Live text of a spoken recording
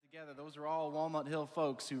together. Those are all Walnut Hill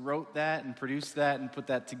folks who wrote that and produced that and put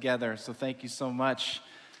that together. So thank you so much.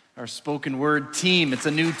 Our spoken word team. It's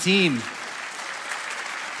a new team.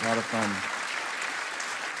 A lot of fun.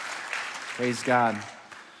 Praise God.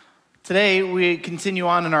 Today we continue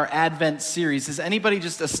on in our Advent series. Is anybody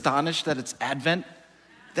just astonished that it's Advent?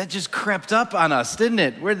 That just crept up on us, didn't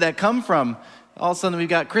it? Where did that come from? All of a sudden we've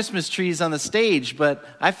got Christmas trees on the stage, but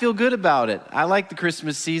I feel good about it. I like the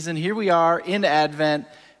Christmas season. Here we are in Advent,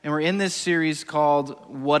 and we're in this series called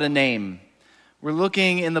What a Name. We're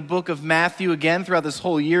looking in the book of Matthew again. Throughout this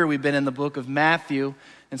whole year, we've been in the book of Matthew.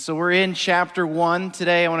 And so we're in chapter 1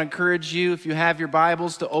 today. I want to encourage you, if you have your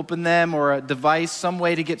Bibles, to open them or a device, some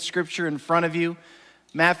way to get scripture in front of you.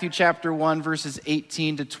 Matthew chapter 1, verses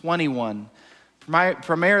 18 to 21.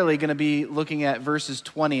 Primarily going to be looking at verses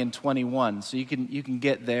 20 and 21, so you can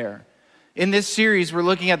get there. In this series, we're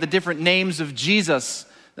looking at the different names of Jesus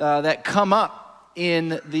that come up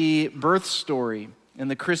in the birth story, in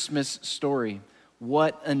the Christmas story.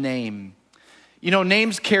 What a name. You know,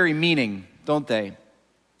 names carry meaning, don't they?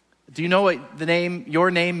 Do you know what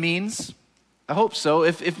your name means? I hope so.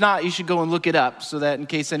 If not, you should go and look it up so that in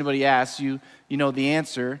case anybody asks you, you know the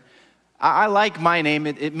answer. I like my name.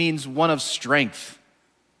 It means one of strength,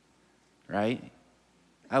 right?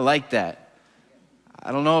 I like that.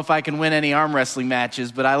 I don't know if I can win any arm wrestling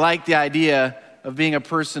matches, but I like the idea of being a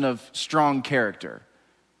person of strong character,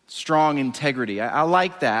 strong integrity. I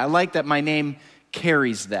like that. I like that my name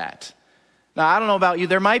carries that. Now, I don't know about you.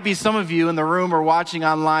 There might be some of you in the room or watching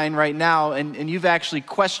online right now, and you've actually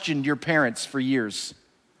questioned your parents for years.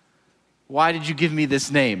 Why did you give me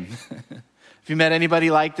this name? Have you met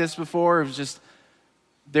anybody like this before? It was just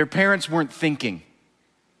their parents weren't thinking.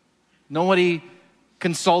 Nobody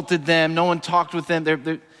consulted them. No one talked with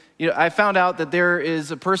them. I found out that there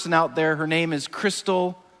is a person out there. Her name is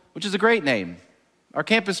Crystal, which is a great name. Our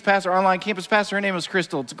online campus pastor, her name was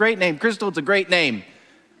Crystal. It's a great name. Crystal, it's a great name.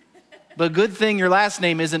 But good thing your last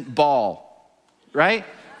name isn't Ball, right?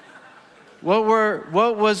 What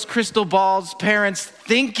was Crystal Ball's parents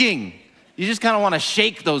thinking? You just kind of want to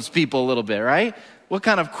shake those people a little bit, right? What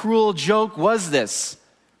kind of cruel joke was this?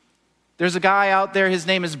 There's a guy out there, his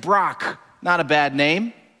name is Brock. Not a bad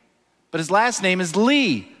name. But his last name is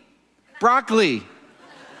Lee. Broccoli.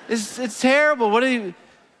 It's terrible.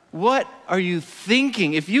 What are you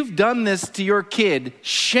thinking? If you've done this to your kid,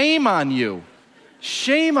 shame on you.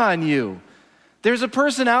 Shame on you. There's a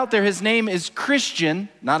person out there, his name is Christian.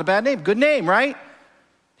 Not a bad name. Good name, right?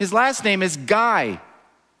 His last name is Guy.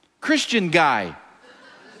 Christian guy.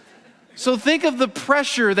 So think of the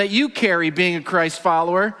pressure that you carry being a Christ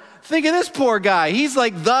follower. Think of this poor guy. He's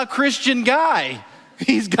like the Christian guy.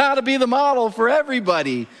 He's got to be the model for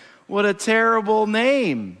everybody. What a terrible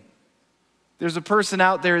name. There's a person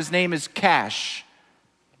out there, his name is Cash.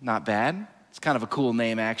 Not bad. It's kind of a cool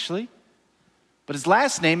name, actually. But his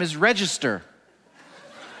last name is Register.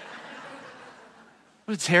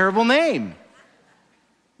 What a terrible name.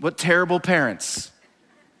 What terrible parents.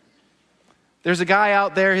 There's a guy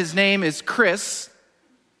out there, his name is Chris.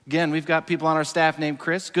 Again, we've got people on our staff named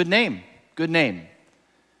Chris. Good name, good name.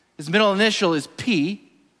 His middle initial is P,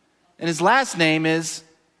 and his last name is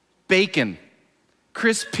Bacon.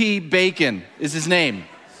 Chris P. Bacon is his name.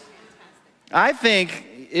 I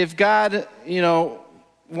think if God,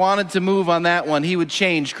 wanted to move on that one, he would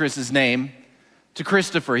change Chris's name to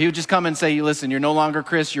Christopher. He would just come and say, listen, you're no longer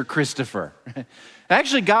Chris, you're Christopher.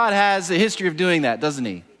 Actually, God has a history of doing that, doesn't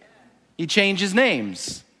he? He changes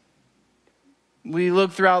names. We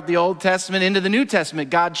look throughout the Old Testament into the New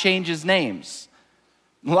Testament, God changes names.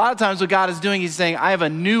 A lot of times what God is doing, he's saying, I have a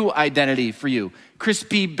new identity for you.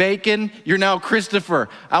 Crispy Bacon, you're now Christopher.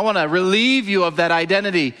 I want to relieve you of that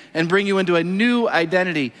identity and bring you into a new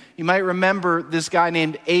identity. You might remember this guy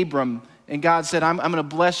named Abram, and God said, I'm going to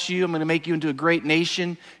bless you. I'm going to make you into a great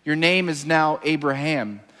nation. Your name is now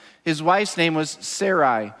Abraham. His wife's name was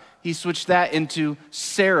Sarai. He switched that into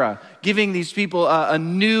Sarah, giving these people a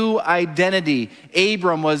new identity.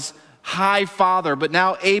 Abram was high father, but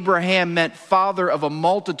now Abraham meant father of a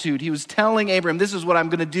multitude. He was telling Abraham, this is what I'm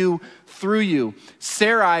going to do through you.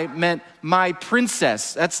 Sarai meant my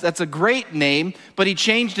princess. That's a great name, but he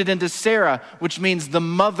changed it into Sarah, which means the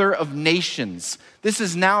mother of nations. This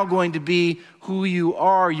is now going to be who you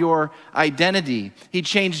are, your identity. He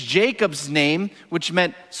changed Jacob's name, which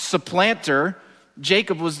meant supplanter.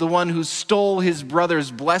 Jacob was the one who stole his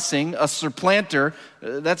brother's blessing, a supplanter.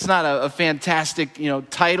 That's not a fantastic,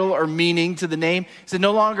 title or meaning to the name. He said,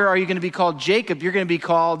 no longer are you going to be called Jacob, you're going to be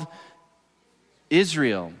called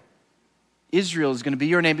Israel. Israel is going to be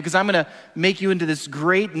your name because I'm going to make you into this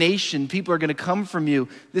great nation. People are going to come from you.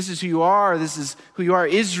 This is who you are. This is who you are.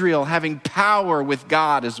 Israel, having power with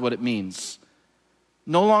God is what it means.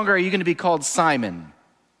 No longer are you going to be called Simon.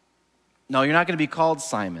 No, you're not going to be called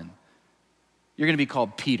Simon. You're going to be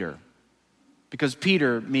called Peter because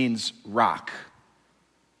Peter means rock.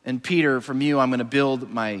 And Peter, from you, I'm going to build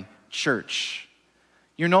my church.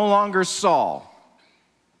 You're no longer Saul.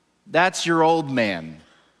 That's your old man.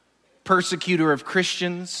 Persecutor of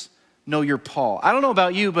Christians. No, you're Paul. I don't know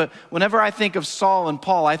about you, but whenever I think of Saul and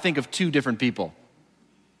Paul, I think of two different people.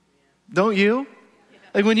 Don't you?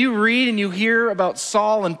 Like when you read and you hear about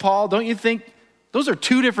Saul and Paul, don't you think those are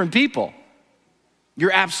two different people?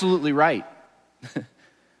 You're absolutely right.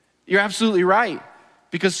 You're absolutely right.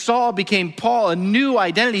 Because Saul became Paul, a new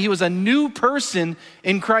identity. He was a new person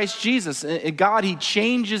in Christ Jesus. God, he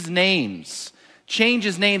changes names.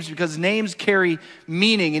 Changes names because names carry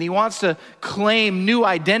meaning. And he wants to claim new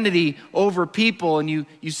identity over people. And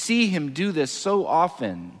you see him do this so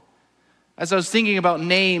often. As I was thinking about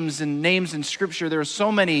names in Scripture, there are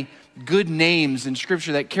so many good names in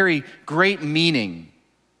Scripture that carry great meaning.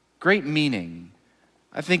 Great meaning.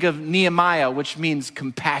 I think of Nehemiah, which means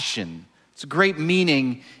compassion. It's a great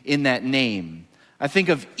meaning in that name. I think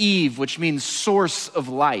of Eve, which means source of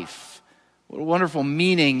life. What a wonderful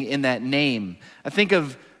meaning in that name. I think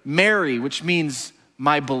of Mary, which means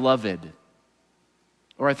my beloved.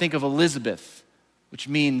 Or I think of Elizabeth, which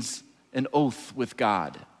means an oath with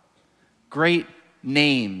God. Great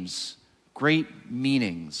names, great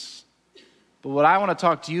meanings. But what I want to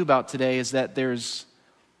talk to you about today is that there's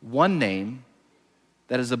one name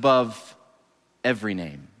that is above every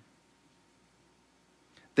name.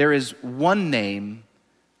 There is one name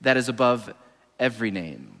that is above every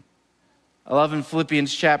name. I love in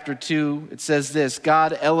Philippians chapter 2, it says this,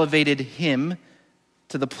 God elevated him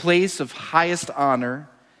to the place of highest honor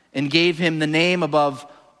and gave him the name above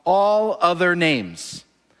all other names,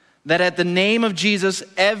 that at the name of Jesus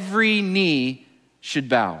every knee should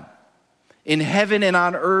bow, in heaven and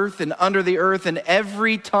on earth and under the earth, and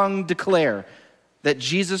every tongue declare that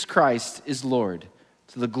Jesus Christ is Lord,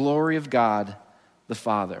 to the glory of God the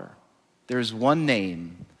Father. There is one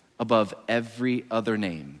name above every other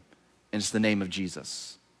name, and it's the name of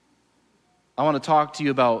Jesus. I want to talk to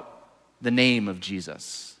you about the name of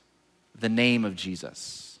Jesus. The name of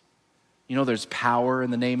Jesus. You know there's power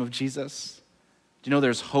in the name of Jesus? Do you know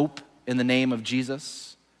there's hope in the name of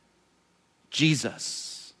Jesus?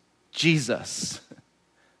 Jesus. Jesus.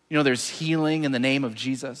 You know there's healing in the name of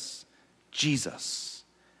Jesus? Jesus.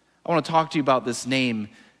 I want to talk to you about this name,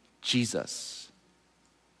 Jesus.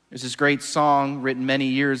 There's this great song written many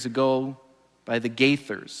years ago by the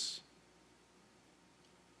Gaithers.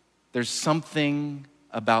 There's something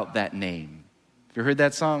about that name. Have you heard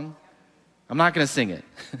that song? I'm not going to sing it.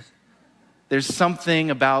 There's something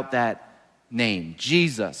about that name.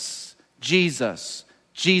 Jesus, Jesus,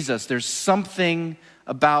 Jesus. There's something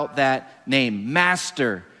about that name.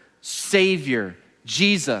 Master, Savior,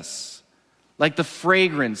 Jesus. Like the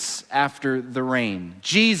fragrance after the rain.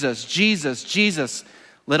 Jesus, Jesus, Jesus.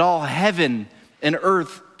 Let all heaven and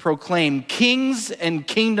earth proclaim. Kings and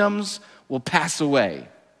kingdoms will pass away.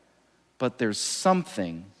 But there's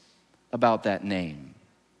something about that name.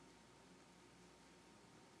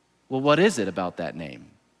 Well, what is it about that name?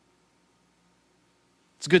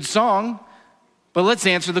 It's a good song, but let's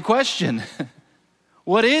answer the question.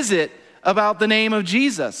 What is it about the name of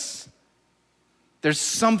Jesus? There's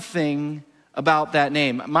something about that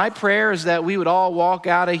name. My prayer is that we would all walk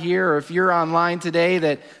out of here, or if you're online today,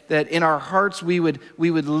 that in our hearts we would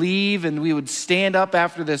leave and we would stand up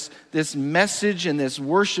after this message and this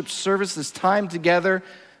worship service, this time together,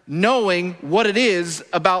 knowing what it is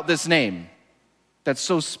about this name that's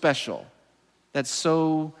so special, that's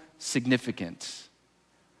so significant.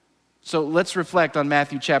 So let's reflect on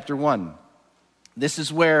Matthew chapter 1. This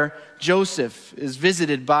is where Joseph is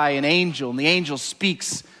visited by an angel, and the angel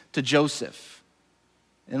speaks to Joseph.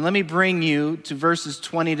 And let me bring you to verses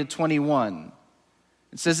 20 to 21.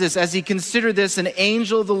 It says this, as he considered this, an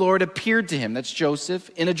angel of the Lord appeared to him, that's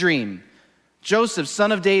Joseph, in a dream. Joseph,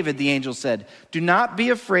 son of David, the angel said, do not be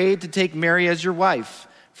afraid to take Mary as your wife,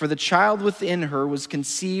 for the child within her was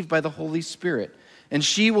conceived by the Holy Spirit. And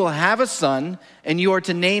she will have a son, and you are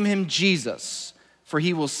to name him Jesus, for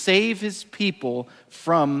he will save his people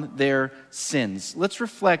from their sins. Let's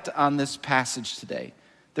reflect on this passage today.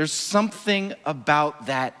 There's something about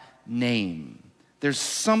that name. There's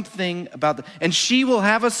something about that. And she will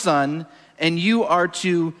have a son, and you are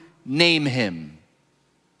to name him.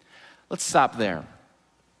 Let's stop there.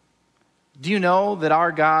 Do you know that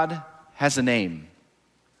our God has a name?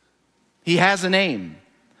 He has a name.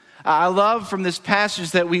 I love from this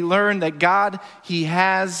passage that we learn that God, he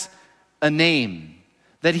has a name.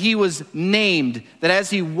 That he was named, that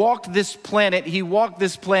as he walked this planet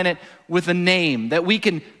with a name, that we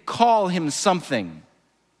can call him something.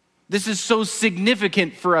 This is so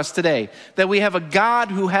significant for us today, that we have a God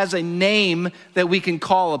who has a name that we can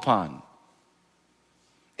call upon.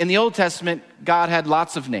 In the Old Testament, God had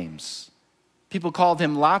lots of names. People called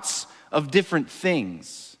him lots of different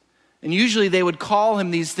things. And usually they would call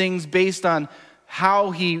him these things based on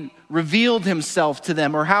how he revealed himself to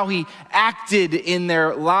them or how he acted in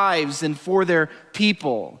their lives and for their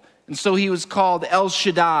people. And so he was called El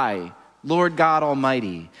Shaddai, Lord God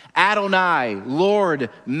Almighty. Adonai, Lord,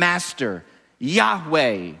 Master.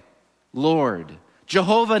 Yahweh, Lord.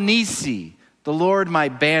 Jehovah Nissi, the Lord my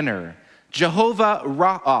banner. Jehovah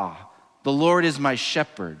Ra'ah, the Lord is my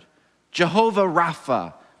shepherd. Jehovah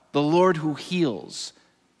Rapha, the Lord who heals.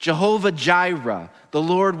 Jehovah Jireh, the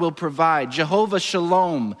Lord will provide. Jehovah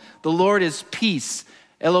Shalom, the Lord is peace.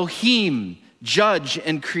 Elohim, judge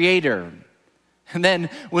and creator. And then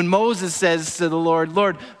when Moses says to the Lord,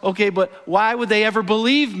 Lord, okay, but why would they ever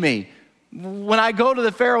believe me? When I go to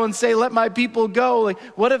the Pharaoh and say, let my people go, like,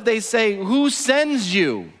 what if they say, who sends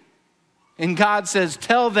you? And God says,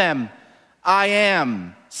 tell them, I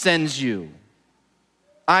am sends you.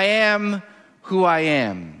 I am who I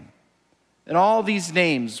am. And all these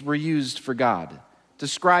names were used for God,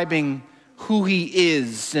 describing who he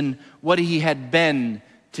is and what he had been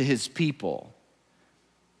to his people.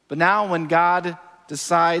 But now when God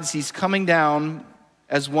decides he's coming down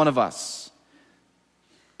as one of us,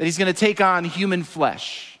 that he's going to take on human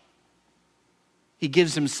flesh, he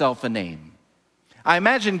gives himself a name. I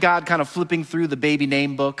imagine God kind of flipping through the baby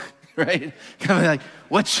name book, right? Kind of like,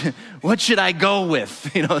 what should I go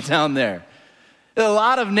with, down there? A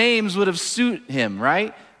lot of names would have suited him,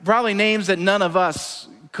 right? Probably names that none of us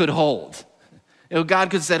could hold. God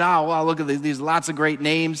could have said, oh, wow, look at these lots of great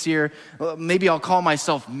names here. Well, maybe I'll call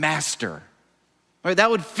myself Master. Right?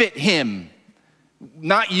 That would fit him.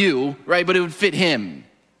 Not you, right? But it would fit him.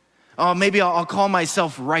 Oh, maybe I'll call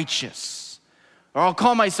myself Righteous. Or I'll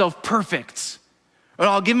call myself Perfect. Or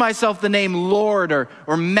I'll give myself the name Lord or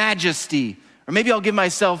Majesty. Or maybe I'll give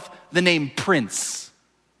myself the name Prince.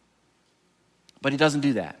 But he doesn't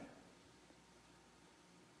do that.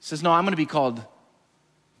 He says, no, I'm going to be called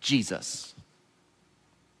Jesus.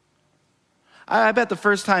 I bet the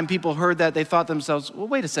first time people heard that, they thought to themselves, well,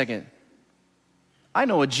 wait a second. I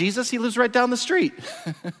know a Jesus. He lives right down the street.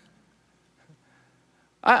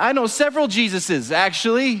 I know several Jesuses,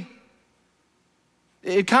 actually.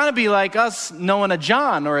 It'd kind of be like us knowing a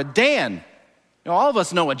John or a Dan. All of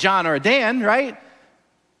us know a John or a Dan, right?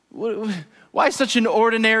 Why such an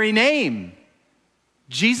ordinary name?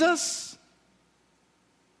 Jesus?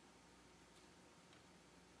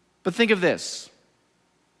 But think of this.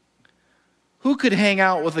 Who could hang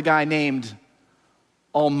out with a guy named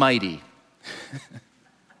Almighty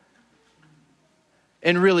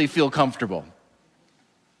and really feel comfortable?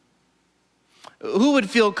 Who would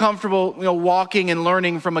feel comfortable, walking and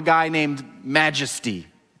learning from a guy named Majesty?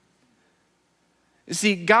 You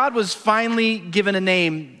see, God was finally given a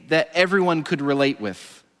name that everyone could relate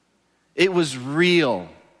with. It was real.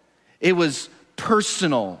 It was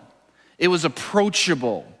personal. It was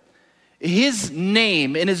approachable. His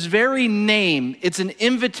name, in his very name, it's an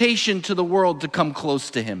invitation to the world to come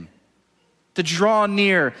close to him, to draw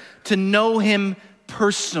near, to know him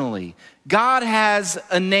personally. God has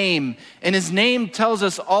a name, and his name tells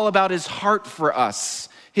us all about his heart for us.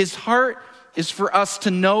 His heart is for us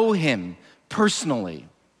to know him personally.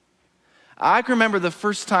 I can remember the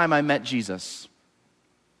first time I met Jesus.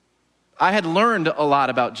 I had learned a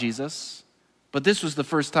lot about Jesus, but this was the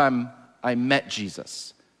first time I met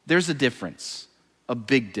Jesus. There's a difference, a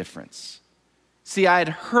big difference. See, I had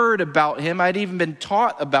heard about him. I'd even been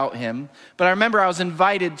taught about him, but I remember I was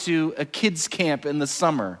invited to a kids' camp in the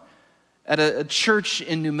summer at a church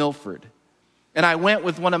in New Milford. And I went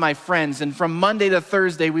with one of my friends, and from Monday to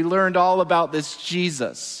Thursday, we learned all about this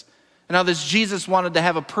Jesus and how this Jesus wanted to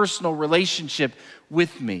have a personal relationship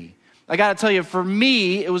with me. I gotta tell you, for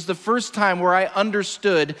me, it was the first time where I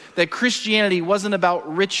understood that Christianity wasn't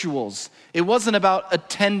about rituals. It wasn't about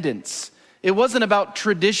attendance. It wasn't about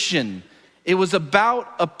tradition. It was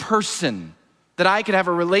about a person that I could have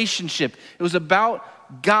a relationship. It was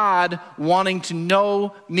about God wanting to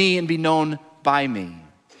know me and be known by me.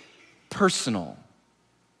 Personal.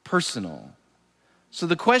 So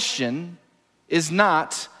the question is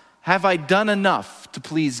not, have I done enough to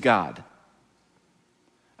please God?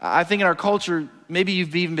 I think in our culture, maybe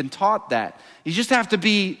you've even been taught that. You just have to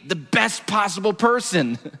be the best possible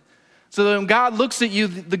person. So that when God looks at you,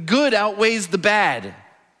 the good outweighs the bad.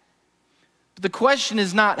 But the question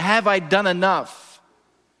is not, have I done enough?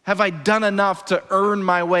 Have I done enough to earn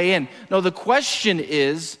my way in? No, the question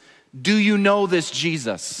is, do you know this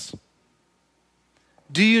Jesus?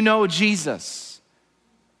 Do you know Jesus?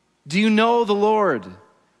 Do you know the Lord?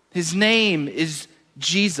 His name is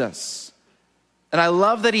Jesus. And I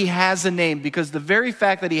love that he has a name, because the very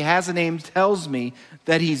fact that he has a name tells me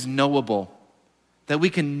that he's knowable, that we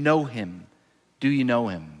can know him. Do you know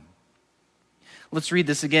him? Let's read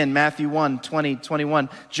this again, Matthew 1, 20, 21.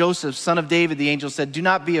 Joseph, son of David, the angel said, "Do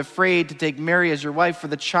not be afraid to take Mary as your wife, for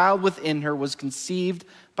the child within her was conceived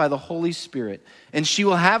by the Holy Spirit. And she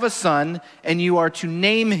will have a son, and you are to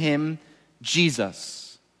name him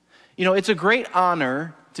Jesus." You know, it's a great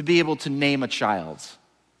honor to be able to name a child.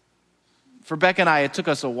 For Becca and I, it took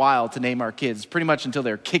us a while to name our kids, pretty much until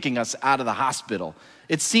they were kicking us out of the hospital.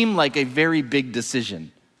 It seemed like a very big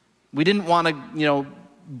decision. We didn't want to,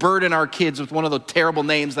 burden our kids with one of the terrible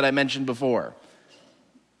names that I mentioned before.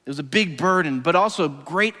 It was a big burden, but also a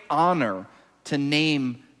great honor to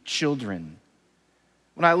name children.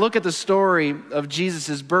 When I look at the story of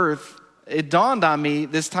Jesus' birth, it dawned on me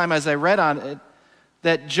this time as I read on it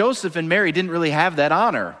that Joseph and Mary didn't really have that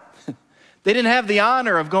honor. They didn't have the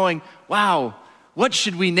honor of going, wow, what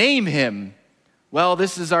should we name him? Well,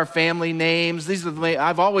 this is our family names. These are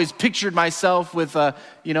I've always pictured myself with a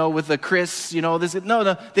Chris. No, they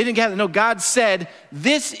didn't have it. No, God said,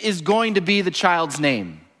 this is going to be the child's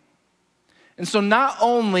name. And so not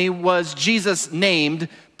only was Jesus named,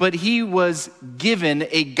 but he was given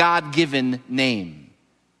a God-given name.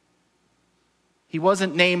 He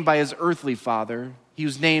wasn't named by his earthly father. He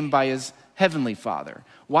was named by his heavenly Father.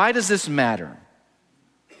 Why does this matter?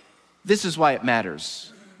 This is why it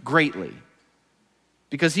matters greatly.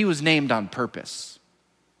 Because he was named on purpose.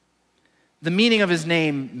 The meaning of his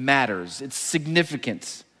name matters. It's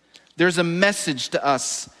significant. There's a message to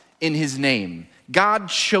us in his name. God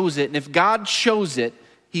chose it, and if God chose it,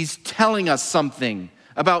 he's telling us something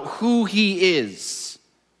about who he is.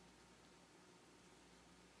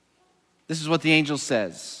 This is what the angel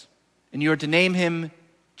says. And you are to name him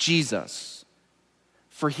Jesus,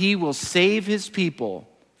 for he will save his people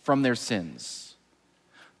from their sins.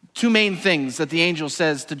 Two main things that the angel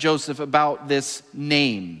says to Joseph about this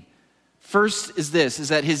name. First is this, is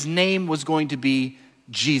that his name was going to be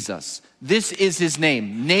Jesus. This is his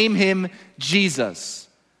name. Name him Jesus.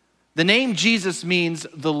 The name Jesus means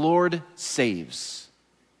the Lord saves.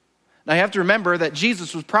 Now you have to remember that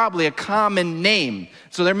Jesus was probably a common name.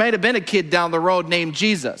 So there might have been a kid down the road named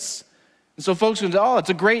Jesus. And so folks would say, oh, it's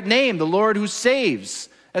a great name, the Lord who saves.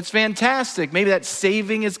 That's fantastic. Maybe that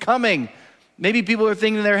saving is coming. Maybe people are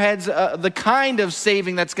thinking in their heads the kind of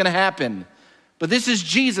saving that's going to happen. But this is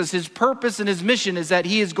Jesus. His purpose and his mission is that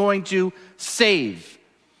he is going to save.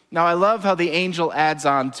 Now, I love how the angel adds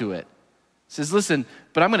on to it. He says, listen,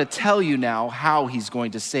 but I'm going to tell you now how he's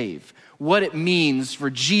going to save. What it means for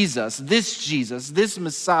Jesus, this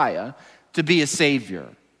Messiah, to be a savior.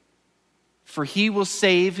 For he will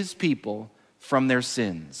save his people from their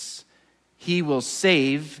sins. He will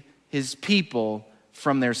save his people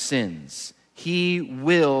from their sins. He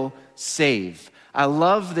will save. I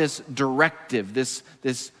love this directive, this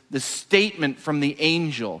statement from the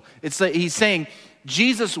angel. It's like he's saying,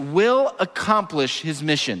 Jesus will accomplish his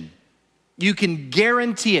mission. You can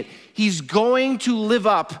guarantee it. He's going to live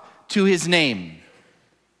up to his name.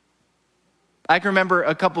 I can remember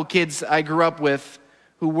a couple kids I grew up with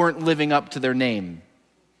who weren't living up to their name.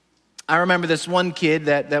 I remember this one kid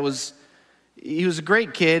he was a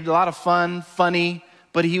great kid, a lot of fun, funny,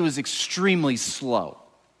 but he was extremely slow,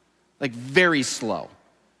 like very slow.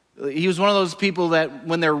 He was one of those people that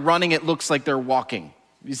when they're running, it looks like they're walking.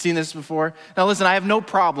 Have you seen this before? Now listen, I have no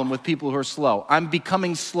problem with people who are slow. I'm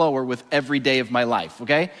becoming slower with every day of my life,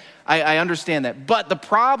 okay? I understand that. But the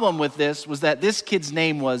problem with this was that this kid's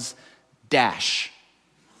name was Dash.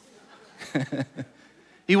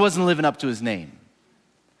 He wasn't living up to his name.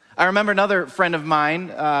 I remember another friend of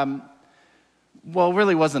mine,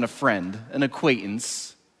 really wasn't a friend, an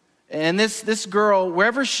acquaintance. And this girl,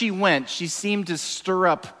 wherever she went, she seemed to stir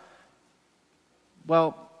up,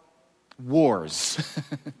 wars.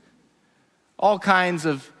 All kinds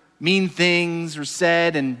of mean things were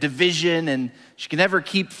said and division, and she could never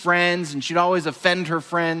keep friends, and she'd always offend her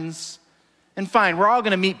friends. And fine, we're all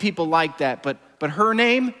going to meet people like that, but her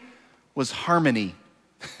name was Harmony.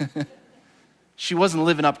 She wasn't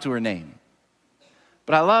living up to her name.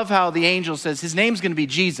 But I love how the angel says his name's going to be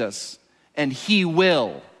Jesus, and he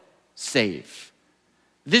will save.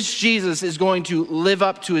 This Jesus is going to live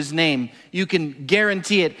up to his name. You can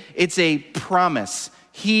guarantee it. It's a promise.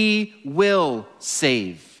 He will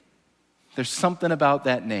save. There's something about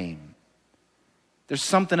that name. There's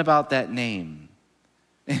something about that name.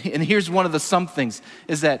 And here's one of the somethings,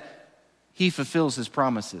 is that he fulfills his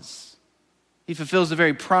promises. He fulfills the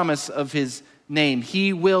very promise of his name.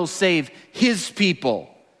 He will save his people.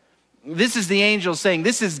 This is the angel saying,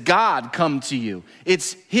 this is God come to you.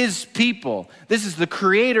 It's his people. This is the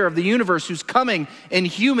creator of the universe who's coming in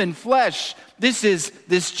human flesh. This is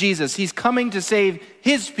this Jesus. He's coming to save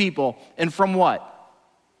his people. And from what?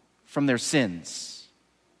 From their sins.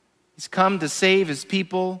 He's come to save his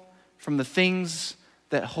people from the things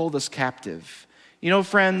that hold us captive. You know,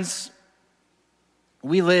 friends,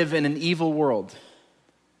 we live in an evil world.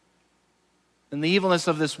 And the evilness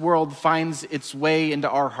of this world finds its way into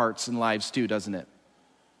our hearts and lives too, doesn't it?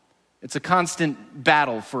 It's a constant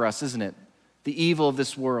battle for us, isn't it? The evil of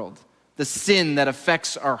this world, the sin that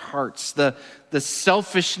affects our hearts, the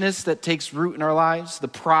selfishness that takes root in our lives, the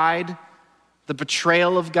pride, the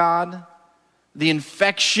betrayal of God, the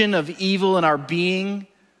infection of evil in our being,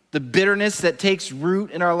 the bitterness that takes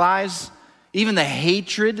root in our lives, even the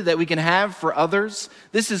hatred that we can have for others.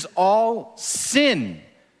 This is all sin.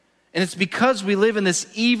 And it's because we live in this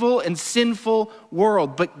evil and sinful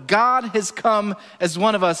world. But God has come as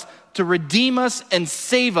one of us to redeem us and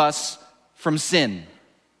save us from sin,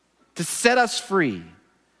 to set us free.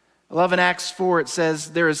 I love in Acts 4, it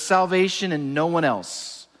says, there is salvation in no one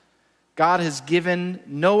else. God has given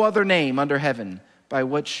no other name under heaven by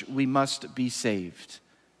which we must be saved.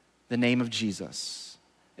 The name of Jesus.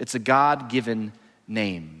 It's a God-given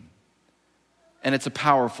name. And it's a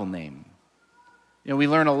powerful name. You know, we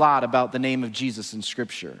learn a lot about the name of Jesus in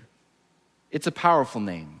Scripture. It's a powerful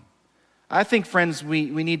name. I think, friends, we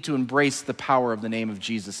need to embrace the power of the name of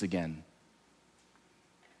Jesus again.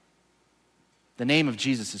 The name of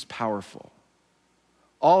Jesus is powerful.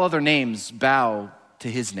 All other names bow to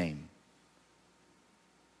his name.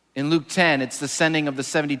 In Luke 10, it's the sending of the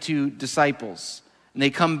 72 disciples. And they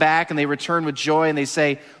come back and they return with joy and they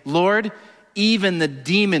say, Lord, even the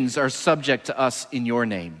demons are subject to us in your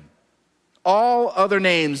name. All other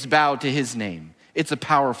names bow to his name. It's a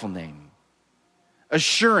powerful name.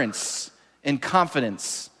 Assurance and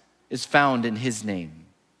confidence is found in his name.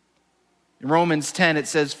 In Romans 10, it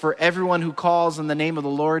says, for everyone who calls on the name of the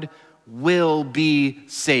Lord will be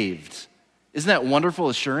saved. Isn't that wonderful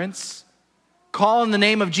assurance? Call in the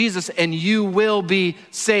name of Jesus and you will be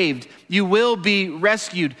saved. You will be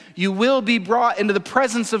rescued. You will be brought into the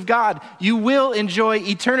presence of God. You will enjoy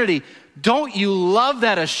eternity. Don't you love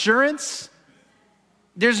that assurance?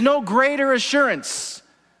 There's no greater assurance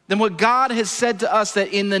than what God has said to us,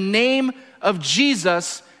 that in the name of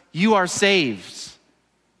Jesus, you are saved.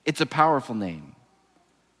 It's a powerful name.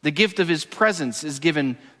 The gift of his presence is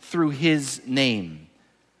given through his name.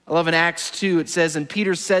 I love in Acts 2, it says, and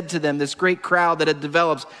Peter said to them, this great crowd that had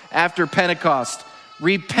developed after Pentecost,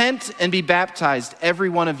 repent and be baptized, every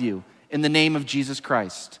one of you, in the name of Jesus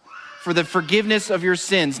Christ, for the forgiveness of your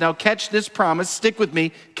sins. Now catch this promise, stick with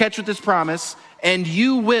me, catch with this promise, and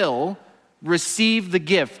you will receive the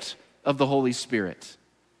gift of the Holy Spirit.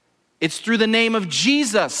 It's through the name of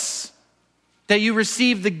Jesus that you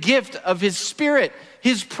receive the gift of his Spirit,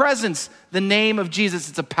 his presence. The name of Jesus,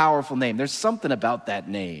 it's a powerful name. There's something about that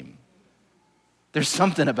name. There's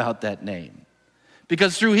something about that name.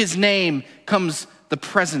 Because through his name comes the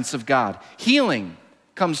presence of God. Healing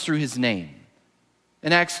comes through his name.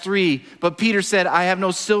 In Acts 3, but Peter said, I have no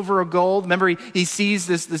silver or gold. Remember, he sees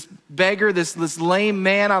this beggar, this lame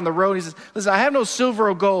man on the road. He says, listen, I have no silver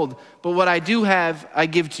or gold, but what I do have, I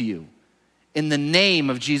give to you. In the name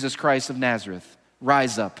of Jesus Christ of Nazareth,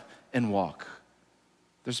 rise up and walk.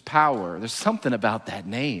 There's power. There's something about that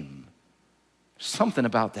name. There's something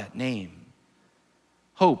about that name.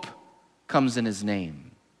 Hope comes in his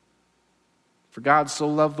name. For God so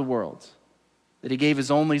loved the world that he gave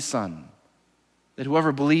his only Son, that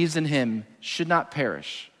whoever believes in him should not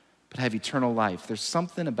perish, but have eternal life. There's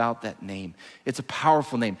something about that name. It's a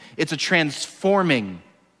powerful name. It's a transforming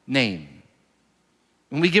name.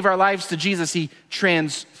 When we give our lives to Jesus, he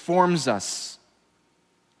transforms us.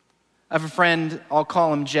 I have a friend, I'll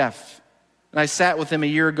call him Jeff, and I sat with him a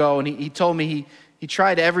year ago, and he told me he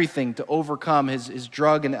tried everything to overcome his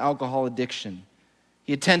drug and alcohol addiction.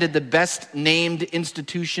 He attended the best named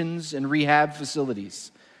institutions and rehab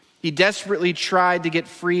facilities. He desperately tried to get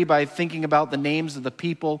free by thinking about the names of the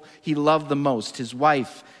people he loved the most, his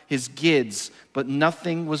wife, his kids, but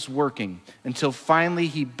nothing was working until finally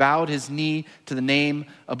he bowed his knee to the name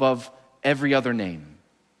above every other name.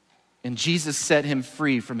 And Jesus set him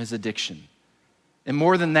free from his addiction. And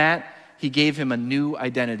more than that, he gave him a new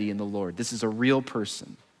identity in the Lord. This is a real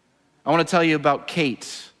person. I want to tell you about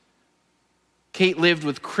Kate. Kate lived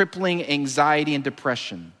with crippling anxiety and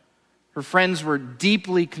depression. Her friends were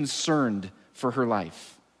deeply concerned for her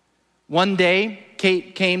life. One day,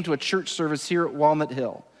 Kate came to a church service here at Walnut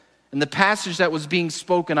Hill, and the passage that was being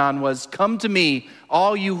spoken on was, "Come to me,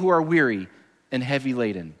 all you who are weary and heavy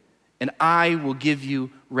laden, and I will give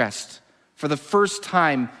you rest." For the first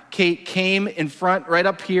time, Kate came in front, right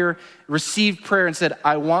up here, received prayer and said,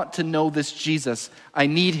 "I want to know this Jesus. I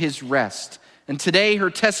need his rest." And today, her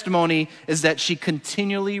testimony is that she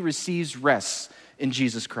continually receives rest in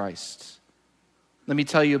Jesus Christ. Let me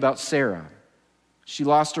tell you about Sarah. She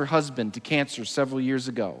lost her husband to cancer several years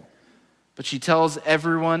ago. But she tells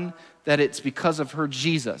everyone that it's because of her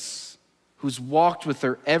Jesus, who's walked with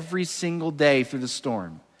her every single day through the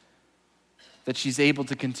storm, that she's able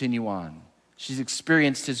to continue on. She's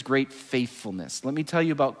experienced his great faithfulness. Let me tell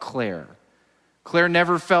you about Claire. Claire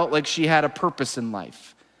never felt like she had a purpose in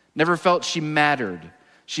life, never felt she mattered.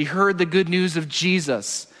 She heard the good news of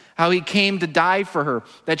Jesus, how he came to die for her,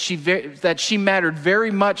 that she mattered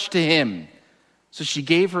very much to him. So she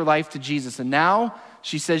gave her life to Jesus, and now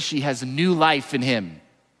she says she has a new life in him.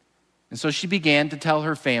 And so she began to tell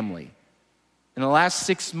her family. In the last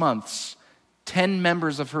 6 months, 10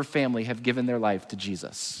 members of her family have given their life to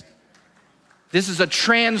Jesus. This is a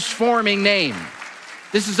transforming name.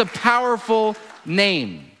 This is a powerful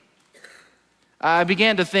name. I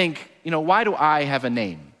began to think, why do I have a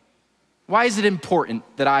name? Why is it important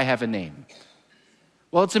that I have a name?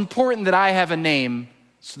 Well, it's important that I have a name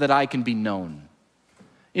so that I can be known.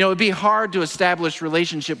 It'd be hard to establish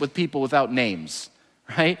relationship with people without names,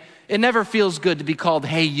 right? It never feels good to be called,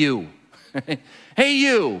 "Hey, you." "Hey,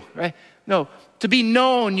 you," right? No, to be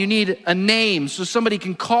known, you need a name so somebody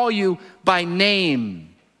can call you by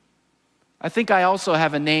name. I think I also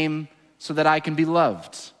have a name so that I can be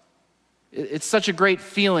loved. It's such a great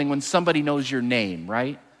feeling when somebody knows your name,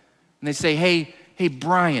 right? And they say, hey,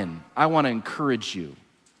 Brian, I want to encourage you.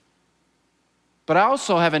 But I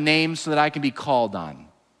also have a name so that I can be called on.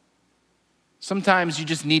 Sometimes you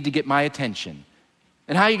just need to get my attention.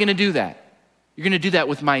 And how are you going to do that? You're going to do that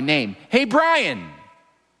with my name. "Hey, Brian."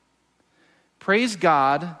 Praise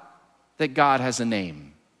God that God has a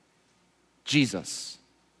name, Jesus.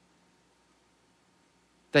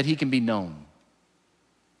 That he can be known,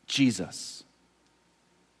 Jesus.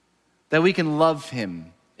 That we can love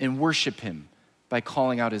him and worship him by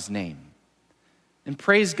calling out his name. And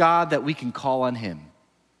praise God that we can call on him.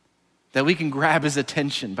 That we can grab his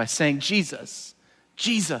attention by saying, "Jesus,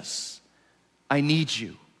 Jesus, I need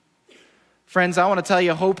you." Friends, I want to tell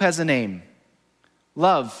you, hope has a name.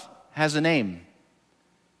 Love has a name.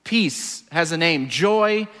 Peace has a name.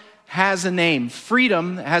 Joy has a name.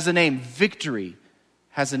 Freedom has a name. Victory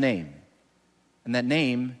has a name. And that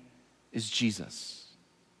name is Jesus.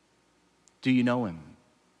 Do you know him?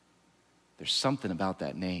 There's something about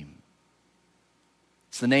that name.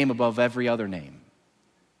 It's the name above every other name.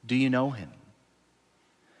 Do you know him?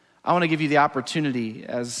 I want to give you the opportunity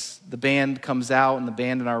as the band comes out and the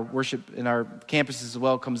band in our worship, in our campuses as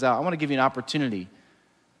well comes out. I want to give you an opportunity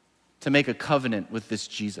to make a covenant with this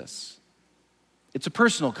Jesus. It's a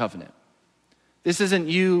personal covenant. This isn't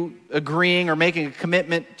you agreeing or making a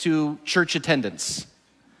commitment to church attendance.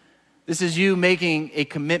 This is you making a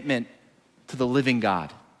commitment to the living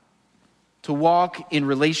God, to walk in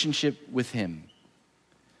relationship with him.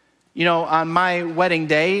 On my wedding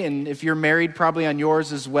day, and if you're married, probably on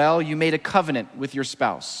yours as well, you made a covenant with your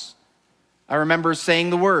spouse. I remember saying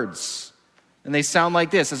the words, and they sound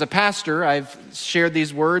like this. As a pastor, I've shared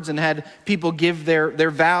these words and had people give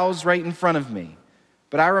their vows right in front of me.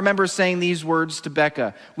 But I remember saying these words to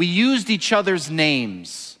Becca. We used each other's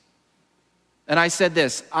names. And I said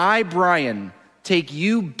this, "I, Brian, take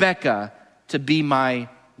you, Becca, to be my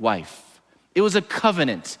wife." It was a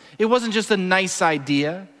covenant. It wasn't just a nice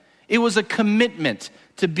idea. It was a commitment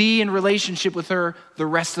to be in relationship with her the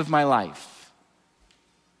rest of my life.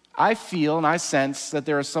 I feel and I sense that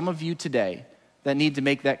there are some of you today that need to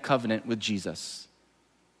make that covenant with Jesus.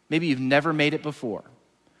 Maybe you've never made it before.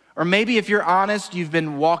 Or maybe if you're honest, you've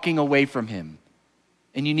been walking away from him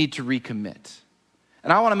and you need to recommit.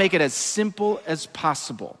 And I want to make it as simple as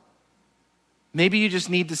possible. Maybe you just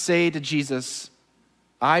need to say to Jesus,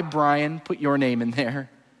 "I, Brian," put your name in there,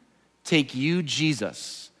 "take you,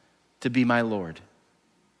 Jesus, to be my Lord,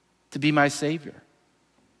 to be my Savior."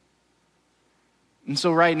 And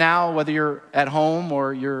so right now, whether you're at home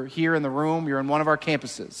or you're here in the room, you're in one of our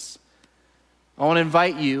campuses, I want to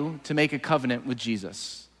invite you to make a covenant with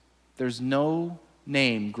Jesus. There's no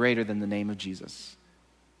name greater than the name of Jesus.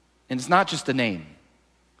 And it's not just a name,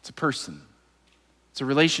 it's a person. It's a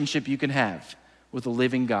relationship you can have with a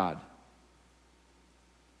living God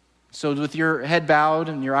So with your head bowed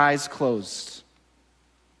and your eyes closed,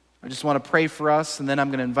 I just want to pray for us, and then I'm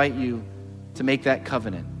going to invite you to make that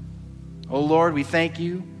covenant. Oh Lord, we thank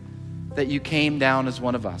you that you came down as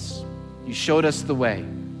one of us. You showed us the way.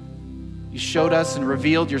 You showed us and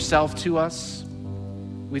revealed yourself to us.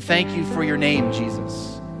 We thank you for your name,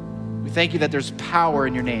 Jesus. We thank you that there's power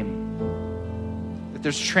in your name, that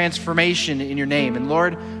there's transformation in your name. And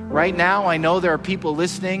Lord, right now I know there are people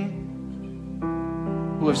listening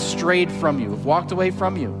who have strayed from you, have walked away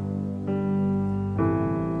from you,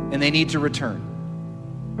 and they need to return.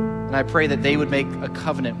 And I pray that they would make a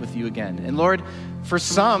covenant with you again. And Lord, for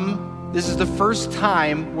some, this is the first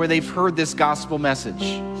time where they've heard this gospel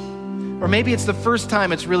message. Or maybe it's the first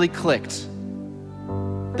time it's really clicked,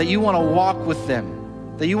 that you want to walk with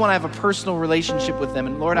them, that you want to have a personal relationship with them.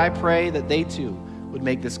 And Lord, I pray that they too would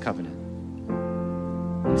make this covenant.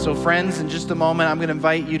 And so friends, in just a moment, I'm going to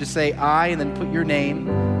invite you to say I, and then put your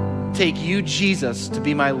name, take you, Jesus, to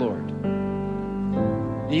be my Lord.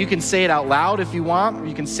 And you can say it out loud if you want, or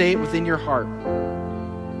you can say it within your heart.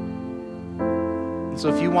 And so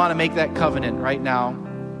if you want to make that covenant right now,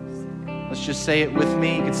 let's just say it with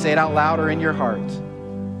me. You can say it out loud or in your heart.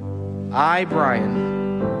 I,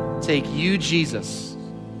 Brian, take you, Jesus,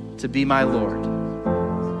 to be my Lord.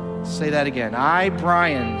 Say that again. I,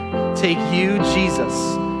 Brian, take you, Jesus,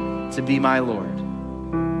 to be my Lord.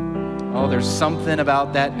 Oh, there's something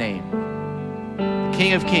about that name. The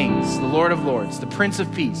King of Kings, the Lord of Lords, the Prince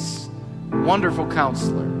of Peace, wonderful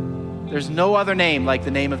Counselor. There's no other name like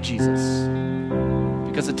the name of Jesus.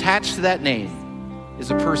 Because attached to that name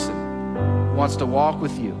is a person who wants to walk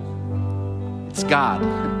with you. It's God,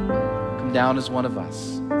 come down as one of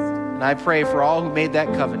us. And I pray for all who made that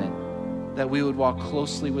covenant that we would walk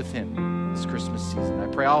closely with him this Christmas season. I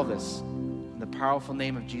pray all this in the powerful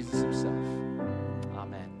name of Jesus himself.